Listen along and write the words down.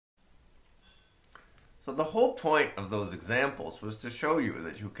So the whole point of those examples was to show you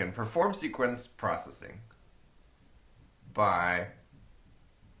that you can perform sequence processing by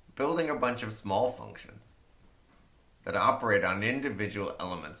building a bunch of small functions that operate on individual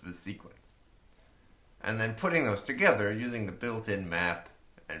elements of a sequence, and then putting those together using the built-in map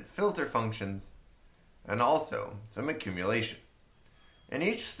and filter functions, and also some accumulation. And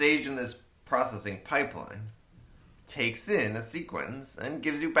each stage in this processing pipeline takes in a sequence and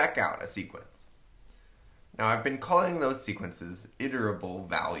gives you back out a sequence. Now I've been calling those sequences iterable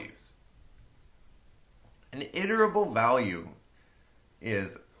values. An iterable value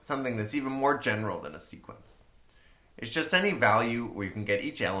is something that's even more general than a sequence. It's just any value where you can get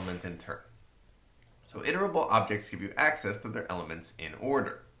each element in turn. So iterable objects give you access to their elements in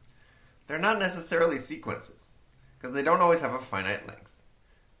order. They're not necessarily sequences, because they don't always have a finite length,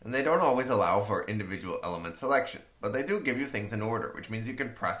 and they don't always allow for individual element selection, but they do give you things in order, which means you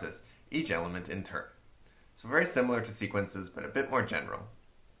can process each element in turn. So very similar to sequences, but a bit more general.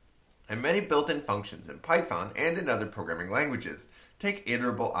 And many built-in functions in Python and in other programming languages take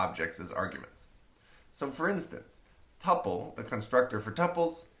iterable objects as arguments. So for instance, tuple, the constructor for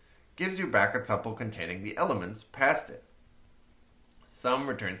tuples, gives you back a tuple containing the elements passed it. Sum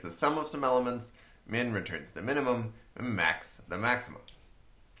returns the sum of some elements, min returns the minimum, and max the maximum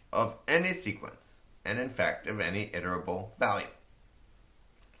of any sequence, and in fact of any iterable value.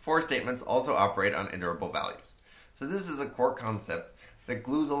 For statements also operate on iterable values. So this is a core concept that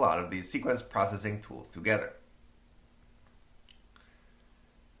glues a lot of these sequence processing tools together.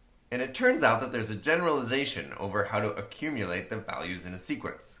 And it turns out that there's a generalization over how to accumulate the values in a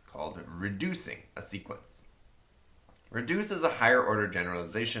sequence, called reducing a sequence. Reduce is a higher order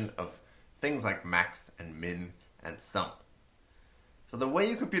generalization of things like max and min and sum. So the way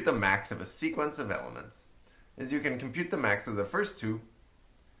you compute the max of a sequence of elements is you can compute the max of the first two,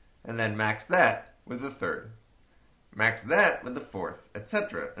 and then max that with the third, max that with the fourth,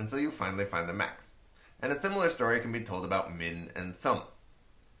 etc. until you finally find the max. And a similar story can be told about min and sum.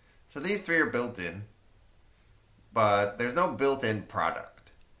 So these three are built in, but there's no built-in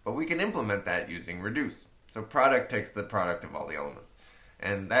product. But we can implement that using reduce. So product takes the product of all the elements.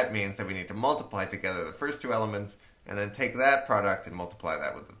 And that means that we need to multiply together the first two elements, and then take that product and multiply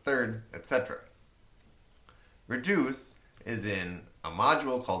that with the third, etc. Reduce is in a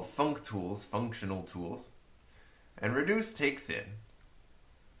module called functools, functional tools. And reduce takes in,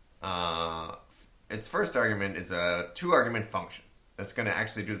 its first argument is a two-argument function that's going to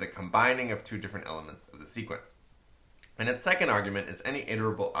actually do the combining of two different elements of the sequence. And its second argument is any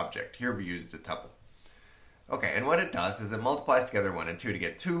iterable object. Here we used a tuple. Okay, and what it does is it multiplies together 1 and 2 to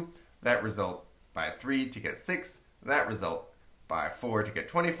get 2, that result by 3 to get 6, that result by 4 to get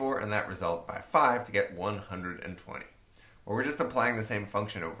 24, and that result by 5 to get 120. Well, we're just applying the same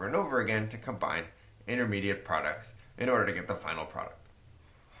function over and over again to combine intermediate products in order to get the final product.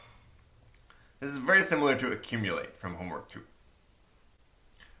 This is very similar to accumulate from homework 2.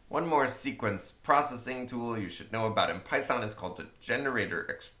 One more sequence processing tool you should know about in Python is called the generator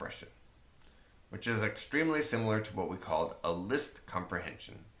expression, which is extremely similar to what we called a list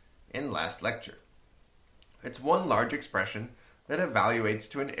comprehension in last lecture. It's one large expression that evaluates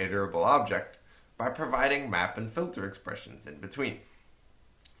to an iterable object by providing map and filter expressions in between.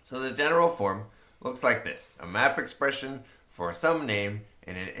 So the general form looks like this: a map expression for some name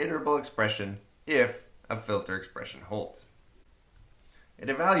and an iterable expression if a filter expression holds. It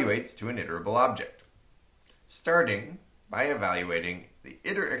evaluates to an iterable object, starting by evaluating the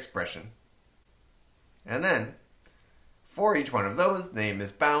iter expression, and then for each one of those, name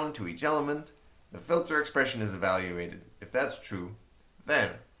is bound to each element, the filter expression is evaluated. If that's true,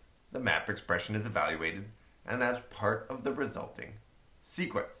 then the map expression is evaluated, and that's part of the resulting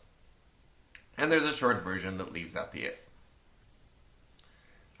sequence. And there's a short version that leaves out the if.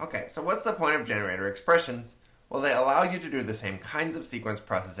 Okay, so what's the point of generator expressions? Well, they allow you to do the same kinds of sequence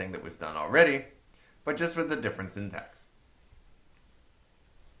processing that we've done already, but just with a different syntax.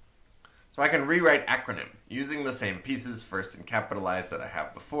 So I can rewrite acronym using the same pieces, first and capitalized, that I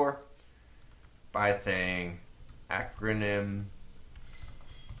have before, by saying acronym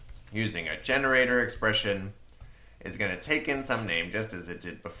using a generator expression is going to take in some name just as it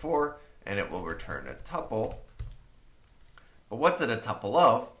did before, and it will return a tuple. But what's it a tuple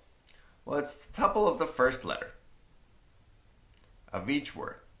of? Well, it's the tuple of the first letter of each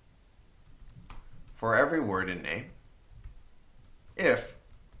word for every word in name if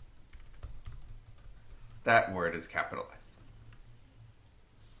that word is capitalized.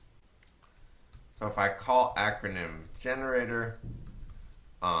 So if I call acronym generator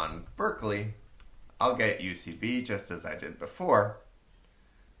on Berkeley, I'll get UCB just as I did before.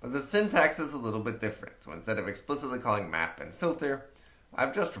 But the syntax is a little bit different. So instead of explicitly calling map and filter,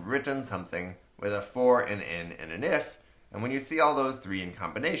 I've just written something with a for, an in, and an if, and when you see all those three in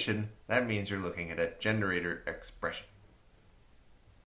combination, that means you're looking at a generator expression.